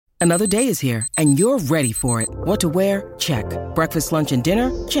Another day is here, and you're ready for it. What to wear? Check. Breakfast, lunch, and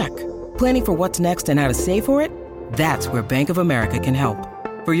dinner? Check. Planning for what's next and how to save for it? That's where Bank of America can help.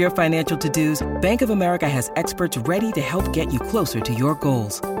 For your financial to-dos, Bank of America has experts ready to help get you closer to your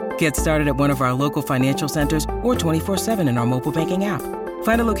goals. Get started at one of our local financial centers or 24/7 in our mobile banking app.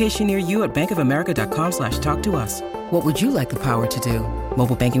 Find a location near you at bankofamerica.com/talktous. What would you like the power to do?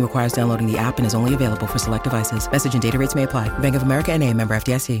 Mobile banking requires downloading the app and is only available for select devices. Message and data rates may apply. Bank of America N.A., member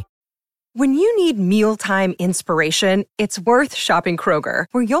FDIC. When you need mealtime inspiration, it's worth shopping Kroger,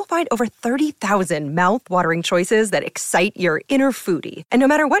 where you'll find over 30,000 mouth-watering choices that excite your inner foodie. And no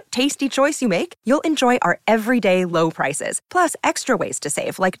matter what tasty choice you make, you'll enjoy our everyday low prices, plus extra ways to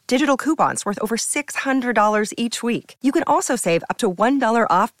save, like digital coupons worth over $600 each week. You can also save up to $1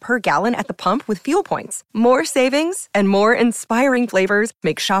 off per gallon at the pump with fuel points. More savings and more inspiring flavors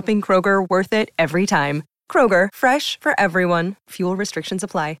make shopping Kroger worth it every time. Kroger, fresh for everyone. Fuel restrictions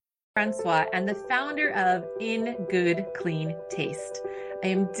apply. Francois and the founder of In Good Clean Taste. I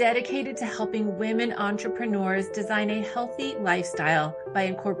am dedicated to helping women entrepreneurs design a healthy lifestyle by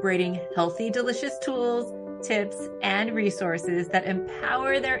incorporating healthy, delicious tools, tips, and resources that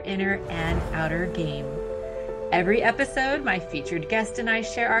empower their inner and outer game. Every episode, my featured guest and I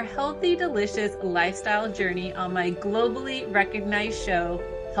share our healthy, delicious lifestyle journey on my globally recognized show,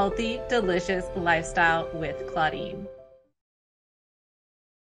 Healthy, Delicious Lifestyle with Claudine.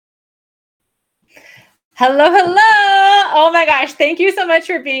 Hello, hello. Oh my gosh. Thank you so much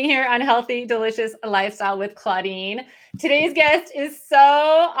for being here on Healthy, Delicious Lifestyle with Claudine. Today's guest is so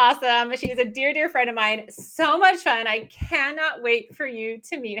awesome. She's a dear, dear friend of mine. So much fun. I cannot wait for you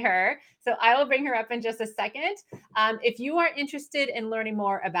to meet her. So I will bring her up in just a second. If you are interested in learning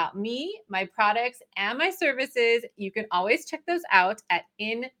more about me, my products, and my services, you can always check those out at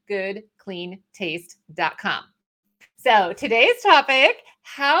ingoodcleantaste.com. So today's topic,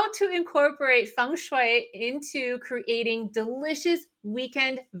 how to incorporate Feng Shui into creating delicious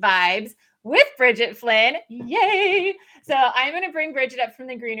weekend vibes with Bridget Flynn. Yay! So I'm going to bring Bridget up from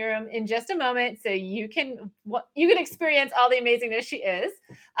the green room in just a moment so you can experience all the amazingness she is.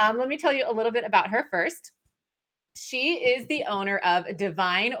 Let me tell you a little bit about her first. She is the owner of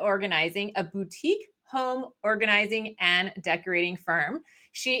Divine Organizing, a boutique home organizing and decorating firm.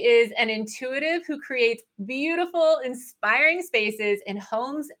 She is an intuitive who creates beautiful, inspiring spaces in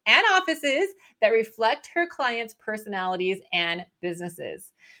homes and offices that reflect her clients' personalities and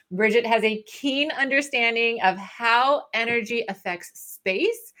businesses. Bridget has a keen understanding of how energy affects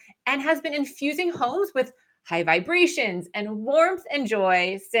space and has been infusing homes with high vibrations and warmth and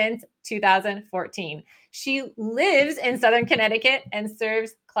joy since 2014. She lives in Southern Connecticut and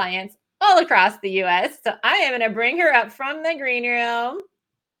serves clients all across the U.S. So I am going to bring her up from the green room.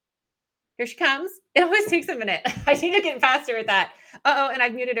 Here she comes. It always takes a minute. I need to get faster at that. Uh-oh, and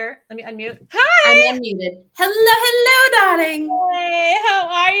I've muted her. Let me unmute. Hi! I'm unmuted. Hello, darling. Hey, how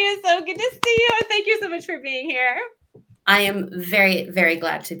are you? So good to see you. And thank you so much for being here. I am very, very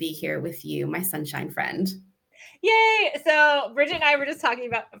glad to be here with you, my sunshine friend. Yay. So Bridget and I were just talking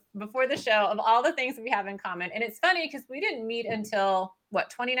about before the show of all the things that we have in common. And it's funny because we didn't meet until,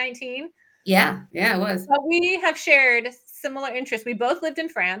 2019? Yeah, it was. But we have shared similar interests. We both lived in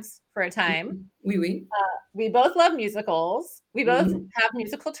France for a time. Oui. We both love musicals. We both have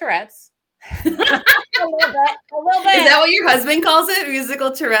musical Tourette's. a little bit. Is that what your husband calls it?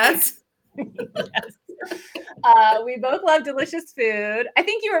 Musical Tourette's? Yes. We both love delicious food. I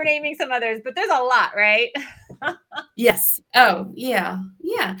think you were naming some others, but there's a lot, right? Yes. Oh, yeah.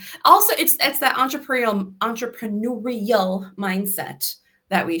 Also, it's that entrepreneurial mindset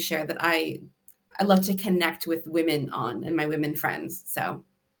that we share that I love to connect with women on and my women friends. So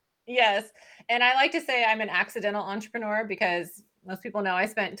yes. And I like to say I'm an accidental entrepreneur because most people know I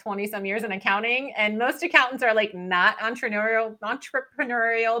spent 20 some years in accounting, and most accountants are like not entrepreneurial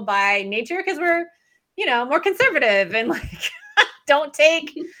by nature because we're, more conservative and like don't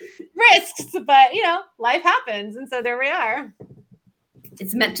take risks, but life happens. And so there we are.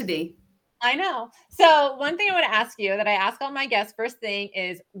 It's meant to be. I know. So one thing I want to ask you that I ask all my guests first thing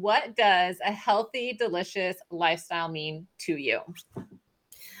is, what does a healthy, delicious lifestyle mean to you?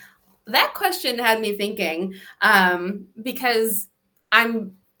 That question had me thinking, because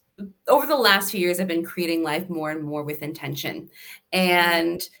over the last few years, I've been creating life more and more with intention.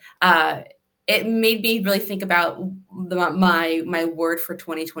 And it made me really think about my word for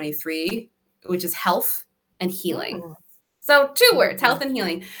 2023, which is health and healing. Oh. So 2 words, health and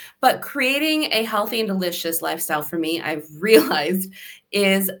healing. But creating a healthy and delicious lifestyle for me, I've realized,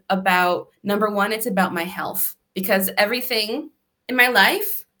 is about, number one, it's about my health, because everything in my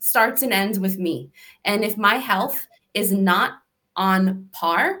life starts and ends with me. And if my health is not on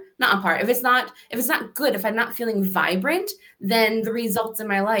par, not on par. If it's not good, if I'm not feeling vibrant, then the results in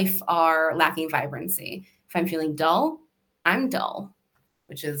my life are lacking vibrancy. If I'm feeling dull, I'm dull,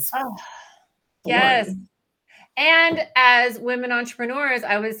 which is Yes. boring. And as women entrepreneurs,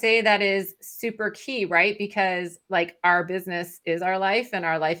 I would say that is super key, right? Because like our business is our life and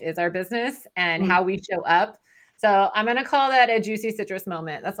our life is our business and how we show up. So I'm going to call that a juicy citrus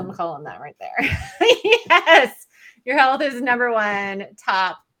moment. That's what I'm calling that right there. Yes. Your health is number one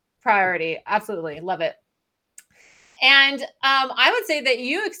top priority. Absolutely. Love it. And I would say that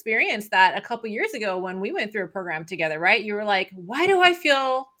you experienced that a couple years ago when we went through a program together, right? You were like, why do I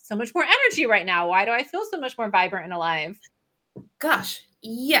feel so much more energy right now? Why do I feel so much more vibrant and alive? Gosh,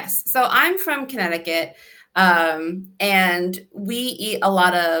 yes. So I'm from Connecticut, and we eat a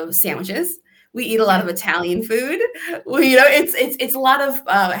lot of sandwiches. We eat a lot of Italian food. It's a lot of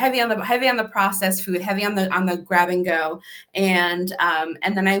heavy on the processed food, heavy on the grab and go. And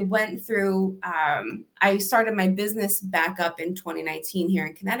then I went through. I started my business back up in 2019 here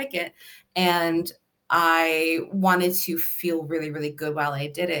in Connecticut, and I wanted to feel really, really good while I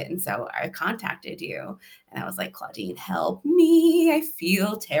did it. And so I contacted you and I was like, Claudine, help me. I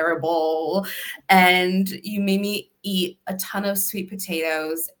feel terrible. And you made me eat a ton of sweet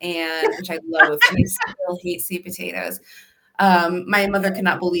potatoes, and which I loathe. And I still hate sweet potatoes. My mother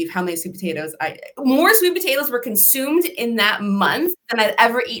cannot believe how many more sweet potatoes were consumed in that month than I'd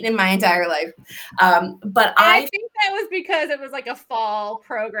ever eaten in my entire life. But I think that was because it was like a fall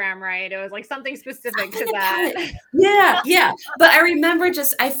program, right? It was like something specific to that. Yeah. But I remember I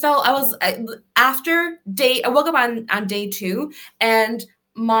woke up on day 2 and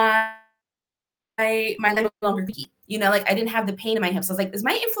my leg no longer beat. Like I didn't have the pain in my hips. I was like, is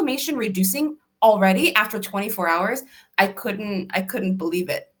my inflammation reducing already after 24 hours? I couldn't believe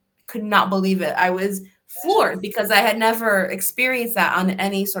it. Could not believe it. I was floored because I had never experienced that on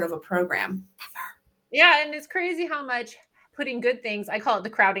any sort of a program. Never. Yeah. And it's crazy how much putting good things, I call it the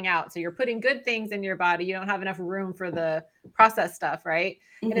crowding out. So you're putting good things in your body. You don't have enough room for the processed stuff, right?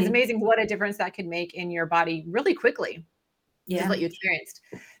 And it's amazing what a difference that could make in your body really quickly. Is what you experienced.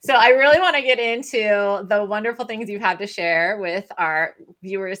 So I really want to get into the wonderful things you have to share with our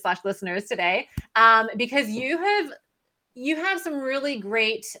viewers/listeners today, because you have some really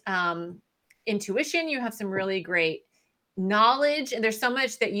great intuition. You have some really great knowledge, and there's so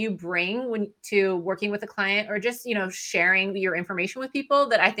much that you bring to working with a client or just sharing your information with people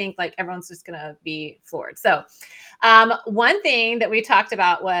that I think like everyone's just gonna be floored. So one thing that we talked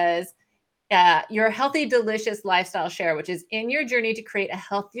about was your healthy, delicious lifestyle share, which is in your journey to create a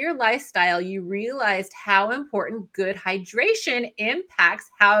healthier lifestyle, you realized how important good hydration impacts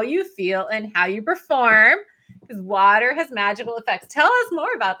how you feel and how you perform, because water has magical effects. Tell us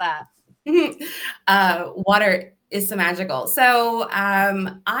more about that. Water is so magical. So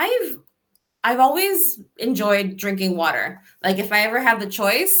I've always enjoyed drinking water. Like if I ever have the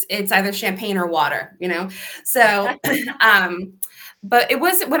choice, it's either champagne or water, So but it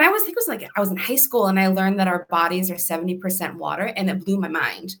was when I was in high school and I learned that our bodies are 70% water, and it blew my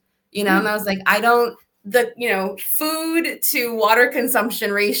mind, and I was like, food to water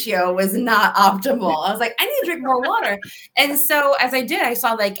consumption ratio was not optimal. I was like, I need to drink more water. And so as I did, I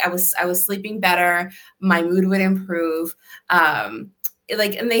saw like I was sleeping better, my mood would improve. And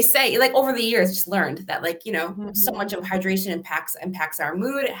they say like over the years, just learned that so much of hydration impacts our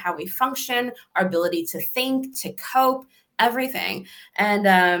mood, how we function, our ability to think, to cope, everything. And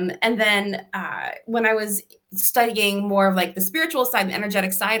then when I was studying more of like the spiritual side, the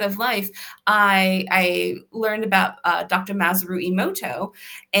energetic side of life, I learned about Dr. Masaru Emoto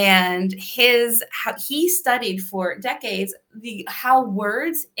and how he studied for decades how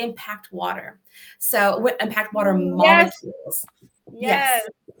words impact water. So impact water molecules. Yes.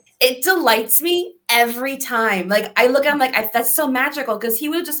 It delights me every time. Like I look at him like that's so magical, because he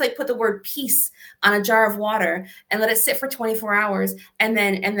would just like put the word peace on a jar of water and let it sit for 24 hours and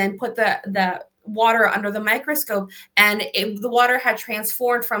then put the water under the microscope, and the water had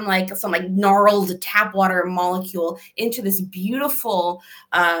transformed from like some like gnarled tap water molecule into this beautiful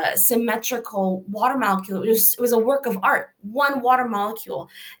symmetrical water molecule. It was a work of art, one water molecule.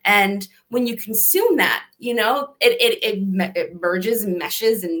 And when you consume that, it merges and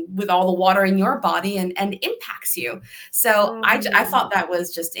meshes and with all the water in your body and impacts you. So I thought that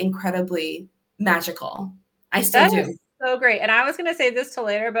was just incredibly magical. I still do. So great. And I was going to say this till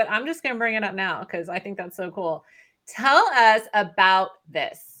later, but I'm just going to bring it up now because I think that's so cool. Tell us about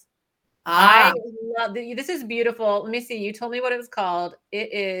this. I love this. Is beautiful. Let me see. You told me what it was called.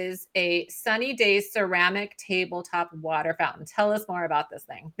 It is a Sunny Days ceramic tabletop water fountain. Tell us more about this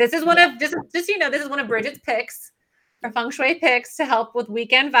thing. This is one of this is one of Bridget's picks for Feng Shui picks to help with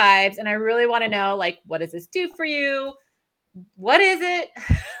weekend vibes. And I really want to know, like, what does this do for you? What is it?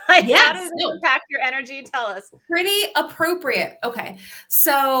 Like, how does it impact your energy? Tell us. Pretty appropriate. Okay.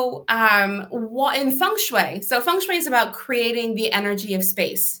 So, what in Feng Shui? So Feng Shui is about creating the energy of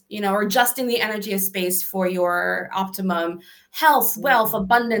space, or adjusting the energy of space for your optimum health, wealth,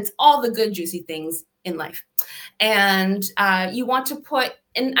 abundance, all the good, juicy things in life. And you want to put,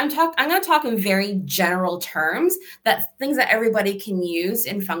 and I'm going to talk in very general terms, that things that everybody can use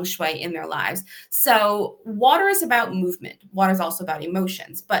in Feng Shui in their lives. So water is about movement. Water is also about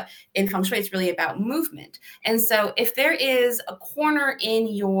emotions, but in Feng Shui, it's really about movement. And so if there is a corner in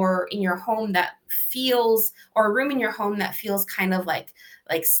your home that feels, or a room in your home that feels kind of like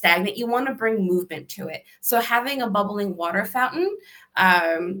stagnant, you want to bring movement to it. So having a bubbling water fountain,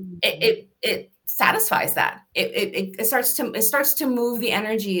 it satisfies that. It starts to move the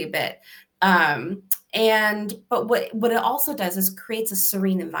energy a bit. But what it also does is creates a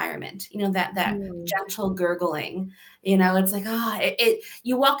serene environment, that gentle gurgling, it's like,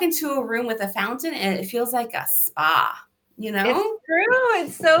 you walk into a room with a fountain and it feels like a spa, It's true.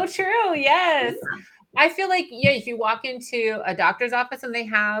 It's so true. Yes. Yeah. I feel like, if you walk into a doctor's office and they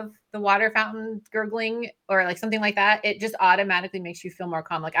have the water fountain gurgling or like something like that, it just automatically makes you feel more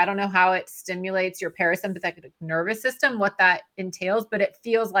calm. Like, I don't know how it stimulates your parasympathetic nervous system, what that entails, but it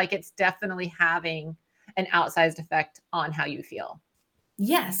feels like it's definitely having an outsized effect on how you feel.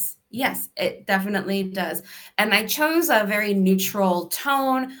 Yes, it definitely does. And I chose a very neutral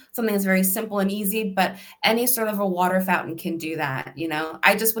tone, something that's very simple and easy, but any sort of a water fountain can do that.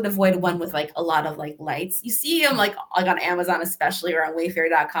 I just would avoid one with like a lot of like lights. You see them like on Amazon, especially, or on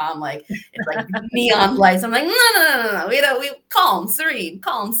Wayfair.com, like it's like neon lights. I'm like, no. We calm, serene.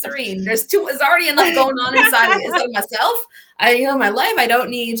 There's already enough going on inside myself. My life. I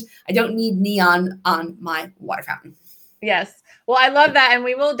don't need neon on my water fountain. Yes. Well, I love that. And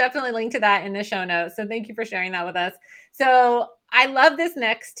we will definitely link to that in the show notes. So thank you for sharing that with us. So I love this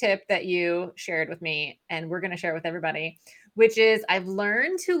next tip that you shared with me, and we're going to share with everybody, which is I've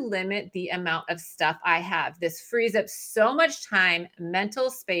learned to limit the amount of stuff I have. This frees up so much time, mental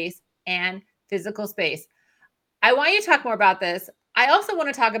space, and physical space. I want you to talk more about this. I also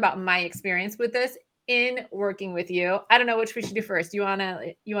want to talk about my experience with this in working with you. I don't know which we should do first. You want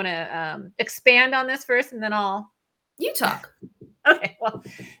to expand on this first, and then You talk. Okay. Well,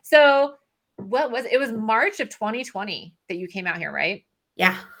 so it was March of 2020 that you came out here, right?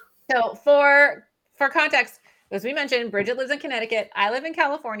 Yeah. So for context, as we mentioned, Bridget lives in Connecticut. I live in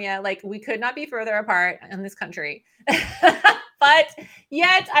California. Like, we could not be further apart in this country. But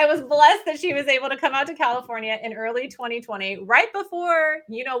yet I was blessed that she was able to come out to California in early 2020, right before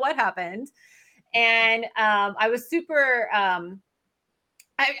what happened. And I was super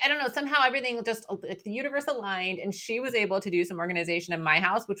I don't know, somehow everything just, like, the universe aligned, and she was able to do some organization in my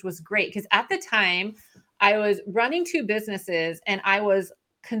house, which was great. Because at the time I was running 2 businesses and I was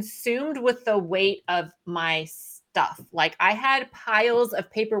consumed with the weight of my stuff. Like, I had piles of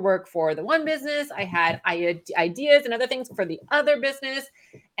paperwork for the one business. I had ideas and other things for the other business.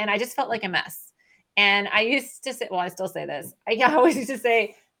 And I just felt like a mess. And I used to say, well, I still say this. I always used to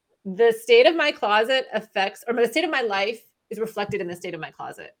say the state of my closet affects, or the state of my life is reflected in the state of my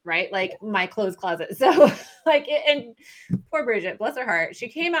closet, right? Like my clothes closet. So and poor Bridget, bless her heart. She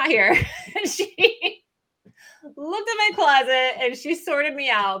came out here and she looked at my closet and she sorted me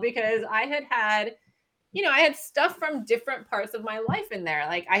out because I had I had stuff from different parts of my life in there.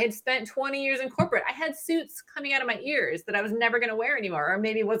 Like, I had spent 20 years in corporate. I had suits coming out of my ears that I was never going to wear anymore, or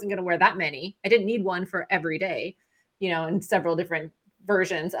maybe wasn't going to wear that many. I didn't need one for every day, and several different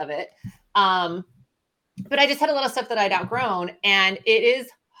versions of it. But I just had a lot of stuff that I'd outgrown, and it is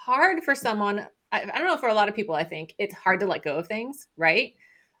hard for someone. I don't know, for a lot of people, I think it's hard to let go of things, right?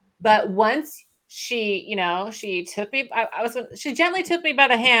 But once she took me, she gently took me by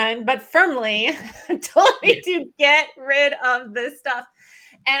the hand, but firmly told me to get rid of this stuff.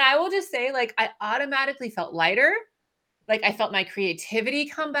 And I will just say, like, I automatically felt lighter. Like, I felt my creativity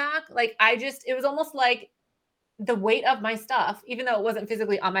come back. Like, it was almost like the weight of my stuff, even though it wasn't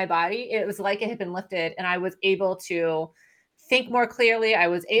physically on my body, it was like it had been lifted, and I was able to think more clearly. I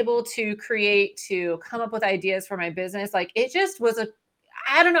was able to come up with ideas for my business. Like, it just was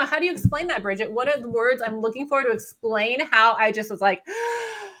I don't know. How do you explain that, Bridget? What are the words I'm looking for to explain how I just was like,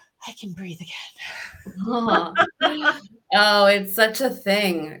 I can breathe again. Oh, it's such a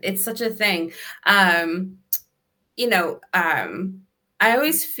thing. I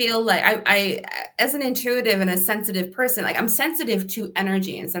always feel like I, as an intuitive and a sensitive person, like I'm sensitive to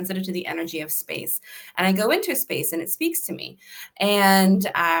energy and sensitive to the energy of space. And I go into space and it speaks to me. And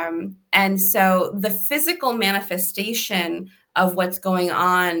so the physical manifestation of what's going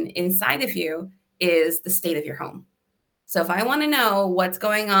on inside of you is the state of your home. So if I want to know what's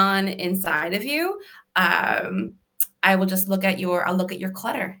going on inside of you, I will just I'll look at your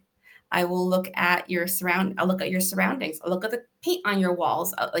clutter. I will look at I'll look at your surroundings. I'll look at the paint on your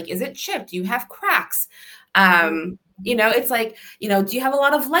walls. Like, is it chipped? Do you have cracks? It's like, do you have a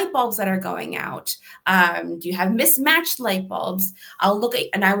lot of light bulbs that are going out? Do you have mismatched light bulbs? I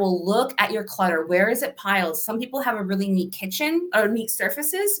will look at your clutter. Where is it piled? Some people have a really neat kitchen or neat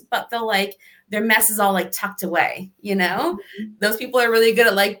surfaces, but their mess is all like tucked away, Those people are really good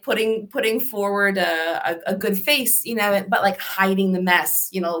at like putting forward a good face, but like hiding the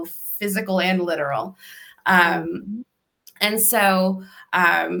mess, physical and literal. And so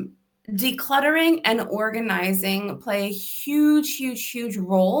decluttering and organizing play a huge, huge, huge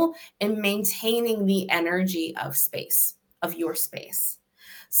role in maintaining the energy of your space.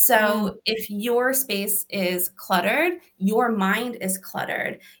 So if your space is cluttered, your mind is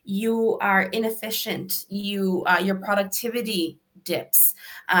cluttered, you are inefficient, your productivity dips,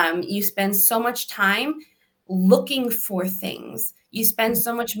 you spend so much time looking for things. You spend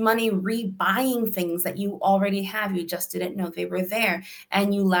so much money rebuying things that you already have. You just didn't know they were there.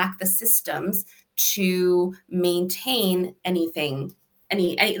 And you lack the systems to maintain anything,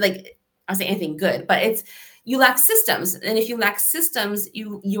 I'll say anything good, but you lack systems. And if you lack systems,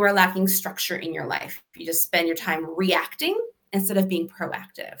 you are lacking structure in your life. You just spend your time reacting instead of being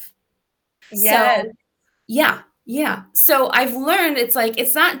proactive. Yes. So, yeah. So I've learned it's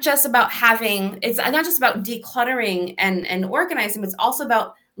not just about decluttering and organizing, but it's also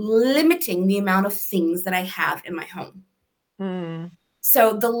about limiting the amount of things that I have in my home.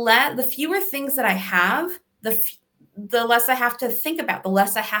 So the fewer things that I have, the less I have to think about, the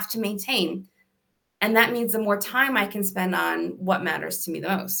less I have to maintain. And that means the more time I can spend on what matters to me the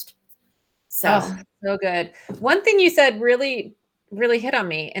most. So good. One thing you said really, really hit on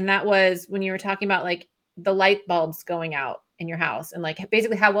me. And that was when you were talking about like the light bulbs going out in your house and like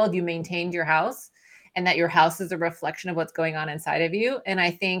basically how well you maintained your house and that your house is a reflection of what's going on inside of you. And I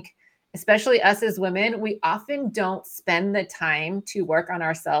think especially us as women, we often don't spend the time to work on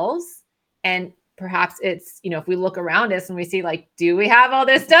ourselves. And perhaps it's, if we look around us and we see like, do we have all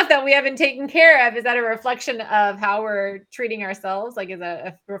this stuff that we haven't taken care of? Is that a reflection of how we're treating ourselves? Like is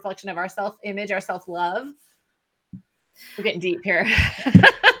a reflection of our self-image, our self-love? We're getting deep here.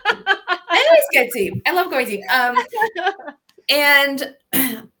 I always get deep. I love going deep. And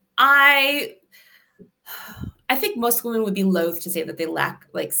I think most women would be loath to say that they lack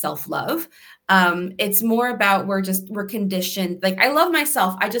like self-love. It's more about we're conditioned. Like I love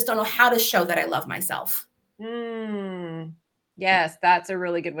myself. I just don't know how to show that I love myself. Yes, that's a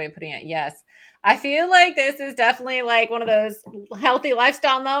really good way of putting it. Yes. I feel like this is definitely like one of those healthy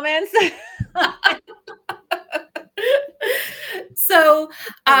lifestyle moments. So,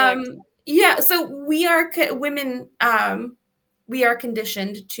 so we are women, we are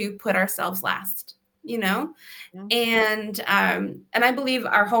conditioned to put ourselves last, and I believe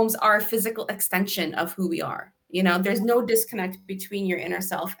our homes are a physical extension of who we are. There's no disconnect between your inner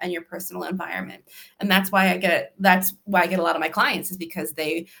self and your personal environment. And that's why I get a lot of my clients is because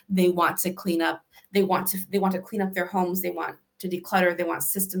they want to clean up. They want to clean up their homes. They want to declutter. They want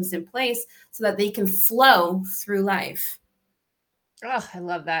systems in place so that they can flow through life. Oh, I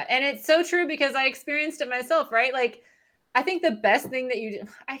love that. And it's so true because I experienced it myself, right? Like, I think the best thing that you did,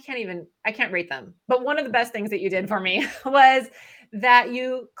 I can't rate them, but one of the best things that you did for me was that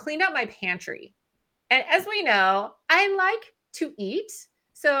you cleaned out my pantry. And as we know, I like to eat.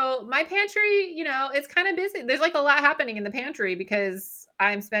 So my pantry, it's kind of busy. There's like a lot happening in the pantry because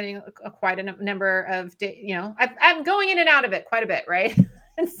I'm spending quite a number of days, I'm going in and out of it quite a bit, right?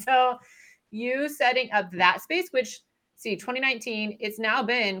 And so you setting up that space, which 2019, it's now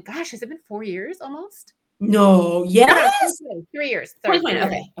been, gosh, has it been 4 years almost? No, yes. 3 years. Sorry.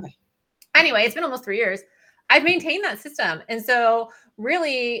 Okay. Anyway, it's been almost 3 years. I've maintained that system. And so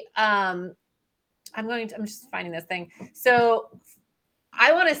really, I'm just finding this thing. So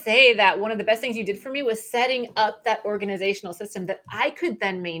I want to say that one of the best things you did for me was setting up that organizational system that I could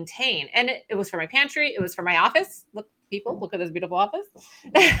then maintain. And it was for my pantry. It was for my office. Look at this beautiful office.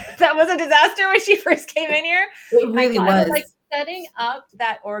 That was a disaster when she first came in here. It really was. Like setting up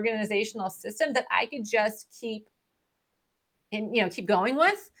that organizational system that I could just keep going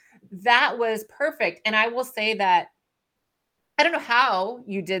with. That was perfect. And I will say that I don't know how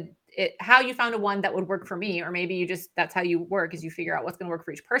you did how you found a one that would work for me, or maybe that's how you work, is you figure out what's going to work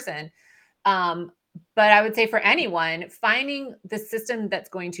for each person. But I would say for anyone, finding the system that's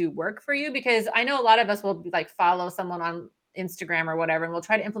going to work for you, because I know a lot of us will like follow someone on Instagram or whatever, and we'll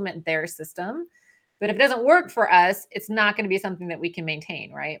try to implement their system. But if it doesn't work for us, it's not going to be something that we can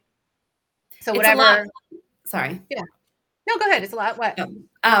maintain, right? So It's a whatever. lot. Sorry. Yeah. No, go ahead. It's a lot. What?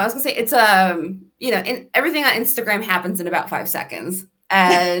 I was gonna say it's everything on Instagram happens in about 5 seconds,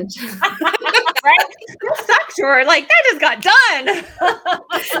 and right? Sure, like that just got done.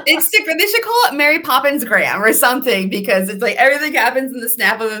 Instagram. They should call it Mary Poppins Gram or something, because it's like everything happens in the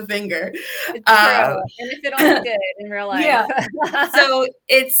snap of a finger. It's true. And if it only did in real life. Yeah. So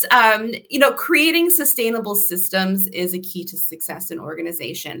it's creating sustainable systems is a key to success in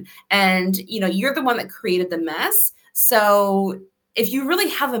organization. And you're the one that created the mess. So if you really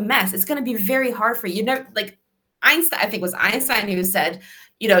have a mess, it's going to be very hard for you. Never, like Einstein, I think it was Einstein who said,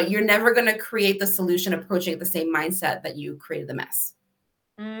 you're never going to create the solution approaching the same mindset that you created the mess.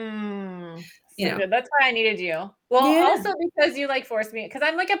 That's why I needed you. Well, also because you like forced me, because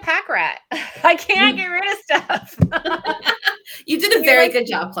I'm like a pack rat. I can't get rid of stuff. You did a very good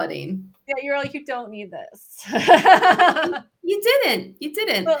job, Claudine. Yeah, you're like, you don't need this. You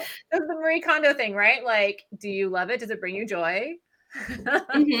didn't. Well, that's the Marie Kondo thing, right? Like, do you love it? Does it bring you joy?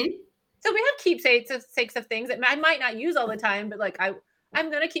 Mm-hmm. So we have keepsakes of things that I might not use all the time, but like I'm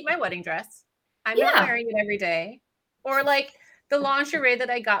going to keep my wedding dress. I'm not wearing it every day. Or like the lingerie that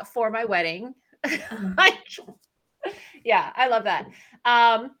I got for my wedding. Yeah, I love that.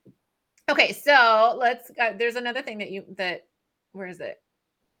 Okay, so let's, there's another thing where is it?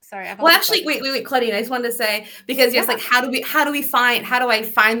 Sorry. Well, actually, wait, Claudine, I just wanted to say, because like, how do I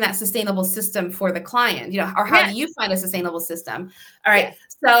find that sustainable system for the client, or how do you find a sustainable system? All right.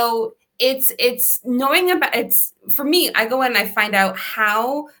 Yes. So it's knowing about, for me, I go in and I find out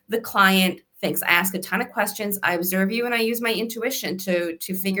how the client thinks. I ask a ton of questions. I observe you and I use my intuition to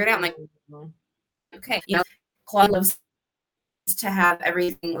figure it out. I'm like, okay, Claudia loves to have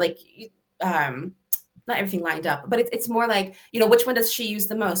everything like, not everything lined up, but it's more like, which one does she use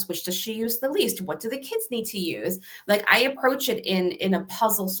the most? Which does she use the least? What do the kids need to use? Like I approach it in a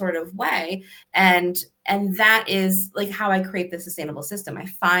puzzle sort of way. And that is like how I create the sustainable system. I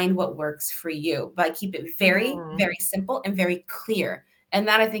find what works for you, but I keep it very, very simple and very clear. And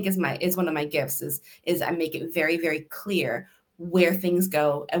that I think is one of my gifts is I make it very, very clear where things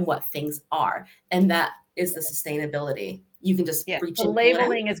go and what things are. And that is the sustainability. You can just reach the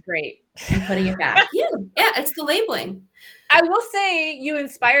labeling is great. And putting it back. Yeah, it's the labeling. I will say you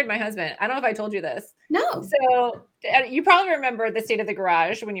inspired my husband. I don't know if I told you this. No. So you probably remember the state of the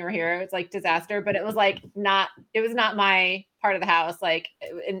garage when you were here. It's like disaster, but it was like it was not my part of the house. Like,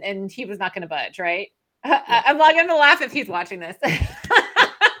 and he was not going to budge, right? Yeah. I'm going to laugh if he's watching this,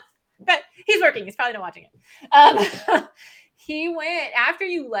 but he's working. He's probably not watching it. He went after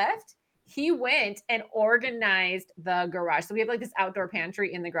you left. He went and organized the garage. So we have like this outdoor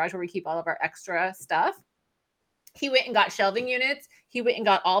pantry in the garage where we keep all of our extra stuff. He went and got shelving units. He went and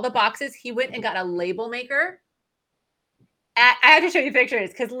got all the boxes. He went and got a label maker. I have to show you pictures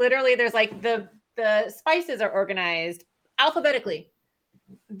because literally there's like the spices are organized alphabetically.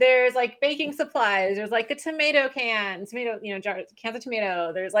 There's like baking supplies. There's like the tomato cans, jars, cans of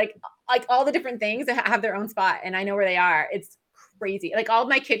tomato. There's like all the different things that have their own spot. And I know where they are. It's crazy. Like all of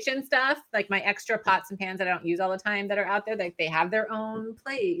my kitchen stuff, like my extra pots and pans that I don't use all the time that are out there, like they have their own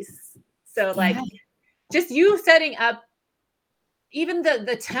place. So like just you setting up even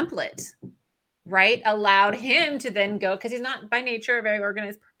the template, right, allowed him to then go, because he's not by nature a very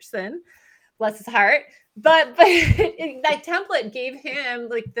organized person, bless his heart. But that template gave him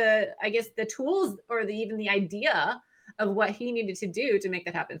like the tools or even the idea of what he needed to do to make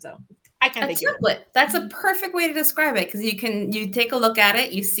that happen. So I can't think of it. That's a perfect way to describe it, because you take a look at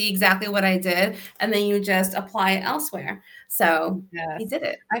it, you see exactly what I did, and then you just apply it elsewhere. So he did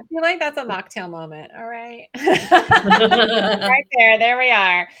it. I feel like that's a mocktail moment. All right. Right there we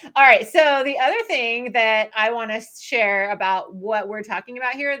are. All right. So the other thing that I want to share about what we're talking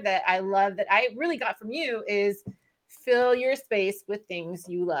about here that I love that I really got from you is fill your space with things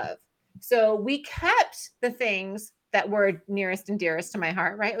you love. So we kept the things that were nearest and dearest to my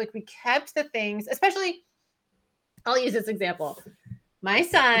heart, right? Like we kept the things, especially, I'll use this example. My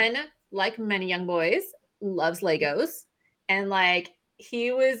son, like many young boys, loves Legos. And like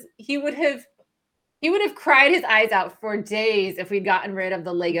he would have cried his eyes out for days if we'd gotten rid of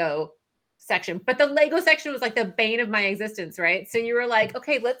the Lego section. But the Lego section was like the bane of my existence, right? So you were like,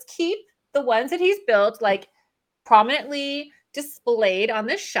 okay, let's keep the ones that he's built like prominently displayed on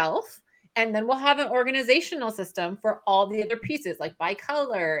this shelf. And then we'll have an organizational system for all the other pieces, like by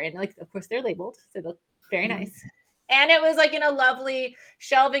color. And like, of course, they're labeled. So they look very nice. And it was like in a lovely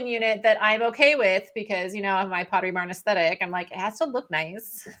shelving unit that I'm okay with because, you know, of my Pottery Barn aesthetic. I'm like, it has to look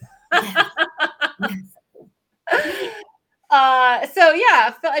nice. Yes. So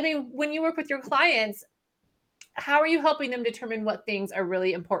yeah, I mean, when you work with your clients, how are you helping them determine what things are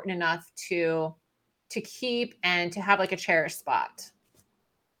really important enough to keep and to have like a cherished spot?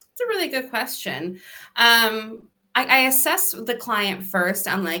 It's a really good question. I assess the client first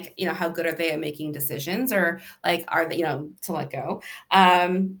on like, you know, how good are they at making decisions, or like, are they, you know, to let go?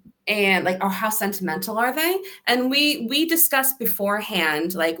 And like, or how sentimental are they? And we discuss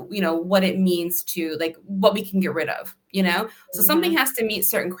beforehand, like, you know, what it means to like what we can get rid of, you know? So something has to meet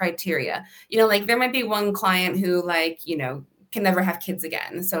certain criteria. You know, like there might be one client who like, you know, can never have kids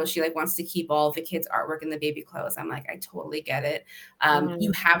again. So she like wants to keep all the kids' artwork and the baby clothes. I'm like, I totally get it.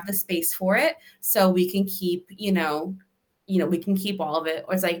 You have the space for it. So we can keep, you know, we can keep all of it.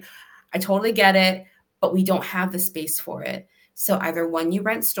 Or it's like, I totally get it, but we don't have the space for it. So either one, you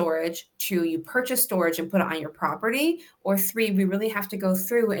rent storage, two, you purchase storage and put it on your property, or three, we really have to go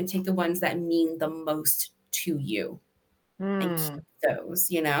through and take the ones that mean the most to you. And keep those,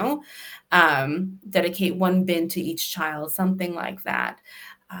 you know, dedicate one bin to each child, something like that.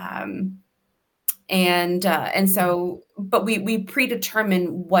 And so, but we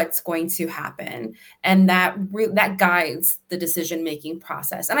predetermine what's going to happen, and that guides the decision-making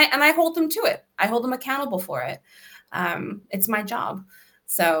process. And I hold them to it. I hold them accountable for it. It's my job.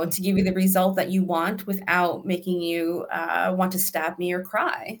 So to give you the result that you want without making you want to stab me or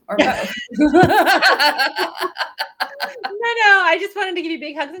cry or both. No, I just wanted to give you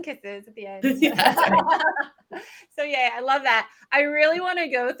big hugs and kisses at the end. So yeah, I love that. I really want to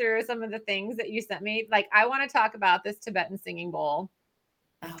go through some of the things that you sent me. Like, I want to talk about this Tibetan singing bowl.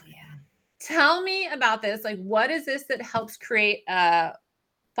 Oh yeah. Tell me about this. Like, what is this that helps create a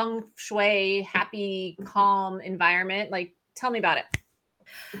feng shui, happy, calm environment? Like, tell me about it.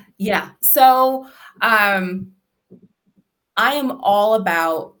 Yeah. So I am all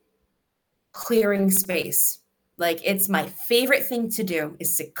about clearing space. Like, it's my favorite thing to do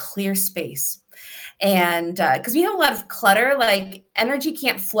is to clear space. And because we have a lot of clutter, like energy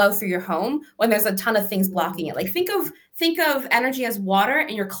can't flow through your home when there's a ton of things blocking it. Like think of energy as water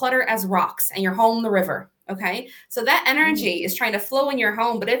and your clutter as rocks and your home the river. Okay. So that energy is trying to flow in your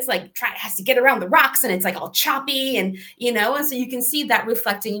home, but it's like has to get around the rocks and it's like all choppy and, you know, and so you can see that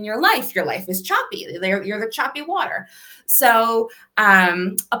reflecting in your life. Your life is choppy. You're the choppy water. So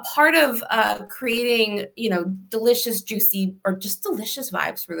a part of creating, you know, delicious, juicy, or just delicious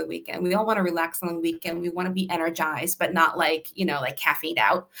vibes for the weekend. We all want to relax on the weekend. We want to be energized, but not like, you know, like caffeined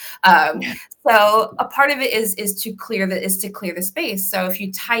out. So a part of it is to clear the space. So if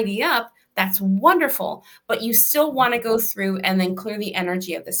you tidy up, that's wonderful, but you still want to go through and then clear the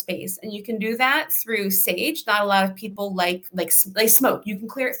energy of the space. And you can do that through sage. Not a lot of people like smoke. You can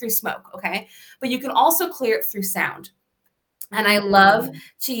clear it through smoke, okay? But you can also clear it through sound. And I love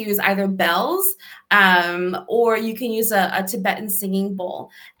to use either bells or you can use a Tibetan singing bowl.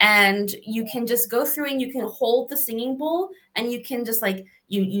 And you can just go through and you can hold the singing bowl and you can just like,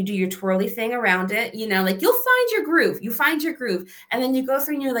 you do your twirly thing around it, you know, like you'll find your groove. You find your groove. And then you go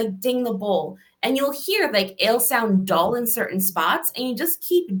through and you're like, ding the bowl. And you'll hear like it'll sound dull in certain spots. And you just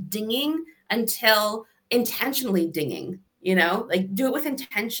keep dinging until intentionally dinging, you know, like do it with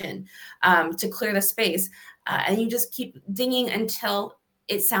intention to clear the space. And you just keep dinging until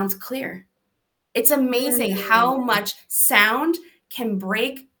it sounds clear. It's amazing how much sound can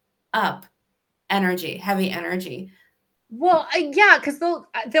break up energy, heavy energy. Well, yeah, because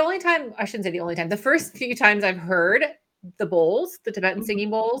the only time, I shouldn't say the only time, the first few times I've heard the bowls, the Tibetan singing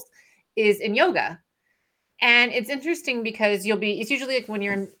bowls, is in yoga. And it's interesting because it's usually like when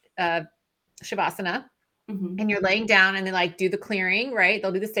you're in Shavasana and you're laying down and they like do the clearing, right?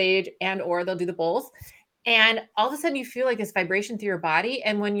 They'll do the sage or they'll do the bowls. And all of a sudden you feel like this vibration through your body.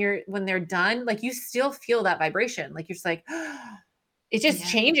 And when they're done, like you still feel that vibration. Like you're just like, it just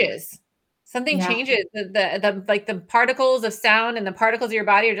changes. Something changes. The particles of sound and the particles of your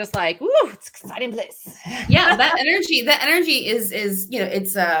body are just like, ooh, it's exciting bliss. Yeah, that energy is, you know,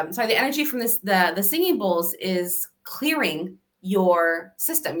 it's the energy from the singing bowls is clearing your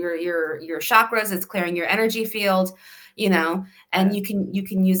system, your chakras, it's clearing your energy field, you know, and you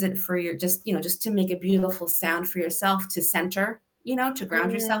can use it for your just to make a beautiful sound for yourself, to center, you know, to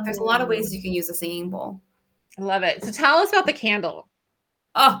ground yourself. There's a lot of ways you can use a singing bowl. I love it. So tell us about the candle.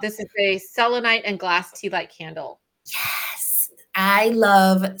 Oh, this is a selenite and glass tea light candle. Yes, I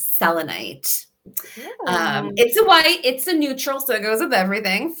love selenite. It's a white, it's a neutral, so it goes with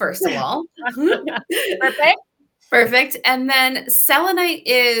everything, first of all. Perfect. Perfect. And then selenite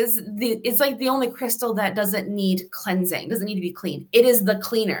it's like the only crystal that doesn't need cleansing, doesn't need to be cleaned. It is the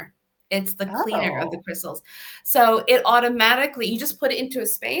cleaner. It's the cleaner of the crystals. So it automatically, you just put it into a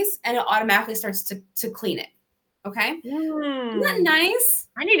space and it automatically starts to clean it. Okay. Isn't that nice?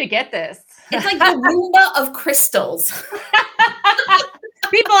 I need to get this. It's like the Roomba of crystals.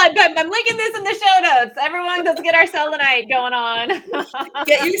 People, I'm linking this in the show notes. Everyone, let's get our selenite going on.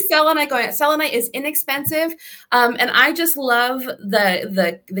 Get your selenite going. Selenite is inexpensive, and I just love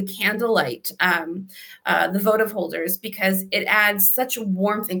the candlelight, the votive holders, because it adds such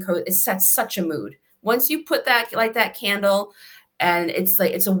warmth and it sets such a mood. Once you put that candle, and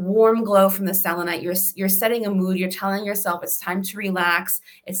it's a warm glow from the selenite, you're setting a mood. You're telling yourself it's time to relax.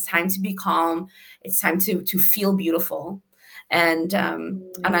 It's time to be calm. It's time to feel beautiful. And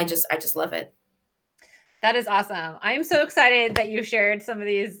I just love it. That is awesome. I am so excited that you shared some of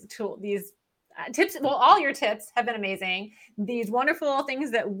these tips. Well, all your tips have been amazing. These wonderful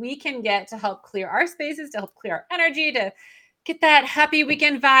things that we can get to help clear our spaces, to help clear our energy, to get that happy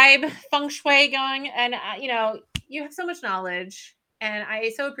weekend vibe, feng shui going. And, you have so much knowledge, and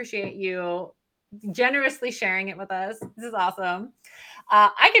I so appreciate you generously sharing it with us. This is awesome.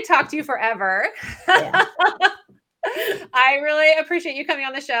 I could talk to you forever. Yeah. I really appreciate you coming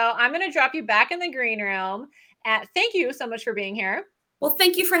on the show. I'm going to drop you back in the green room. Thank you so much for being here. Well,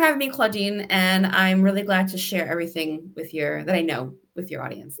 thank you for having me, Claudine. And I'm really glad to share everything that I know with your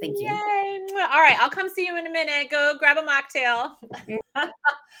audience. Thank you. Yay. All right. I'll come see you in a minute. Go grab a mocktail.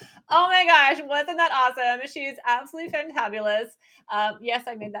 Oh my gosh. Wasn't that awesome? She's absolutely fantabulous. Yes,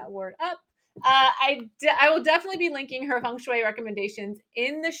 I made that word up. I will definitely be linking her feng shui recommendations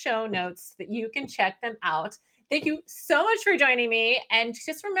in the show notes so that you can check them out. Thank you so much for joining me. And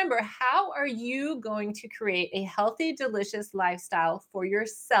just remember, how are you going to create a healthy, delicious lifestyle for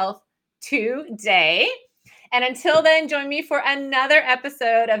yourself today? And until then, join me for another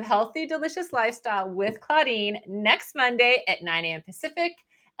episode of Healthy, Delicious Lifestyle with Claudine next Monday at 9 a.m. Pacific,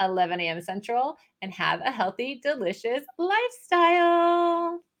 11 a.m. Central, and have a healthy, delicious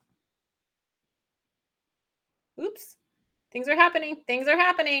lifestyle. Oops. Things are happening.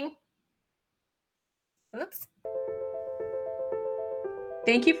 Oops.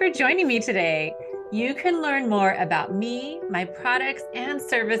 Thank you for joining me today. You can learn more about me, my products, and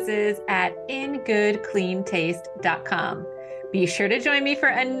services at ingoodcleantaste.com. Be sure to join me for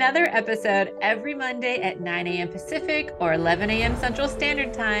another episode every Monday at 9 a.m. Pacific or 11 a.m. Central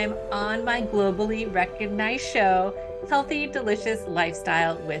Standard Time on my globally recognized show, Healthy, Delicious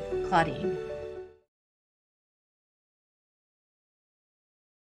Lifestyle with Claudine.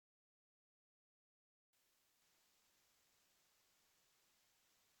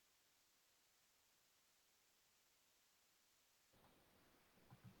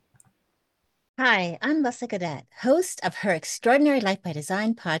 Hi, I'm Leslie Gadet, host of her Extraordinary Life by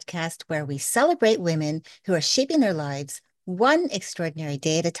Design podcast, where we celebrate women who are shaping their lives one extraordinary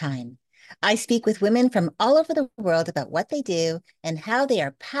day at a time. I speak with women from all over the world about what they do and how they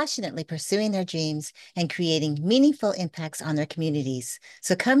are passionately pursuing their dreams and creating meaningful impacts on their communities.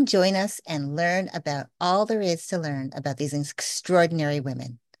 So come join us and learn about all there is to learn about these extraordinary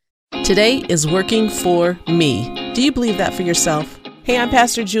women. Today is working for me. Do you believe that for yourself? Hey, I'm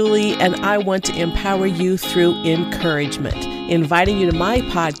Pastor Julie, and I want to empower you through encouragement. Inviting you to my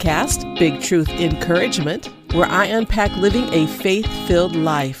podcast, Big Truth Encouragement, where I unpack living a faith-filled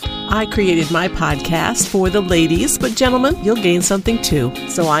life. I created my podcast for the ladies, but gentlemen, you'll gain something too.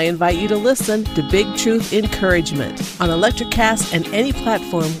 So I invite you to listen to Big Truth Encouragement on Electricast and any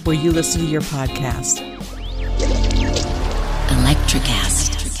platform where you listen to your podcast. Electricast.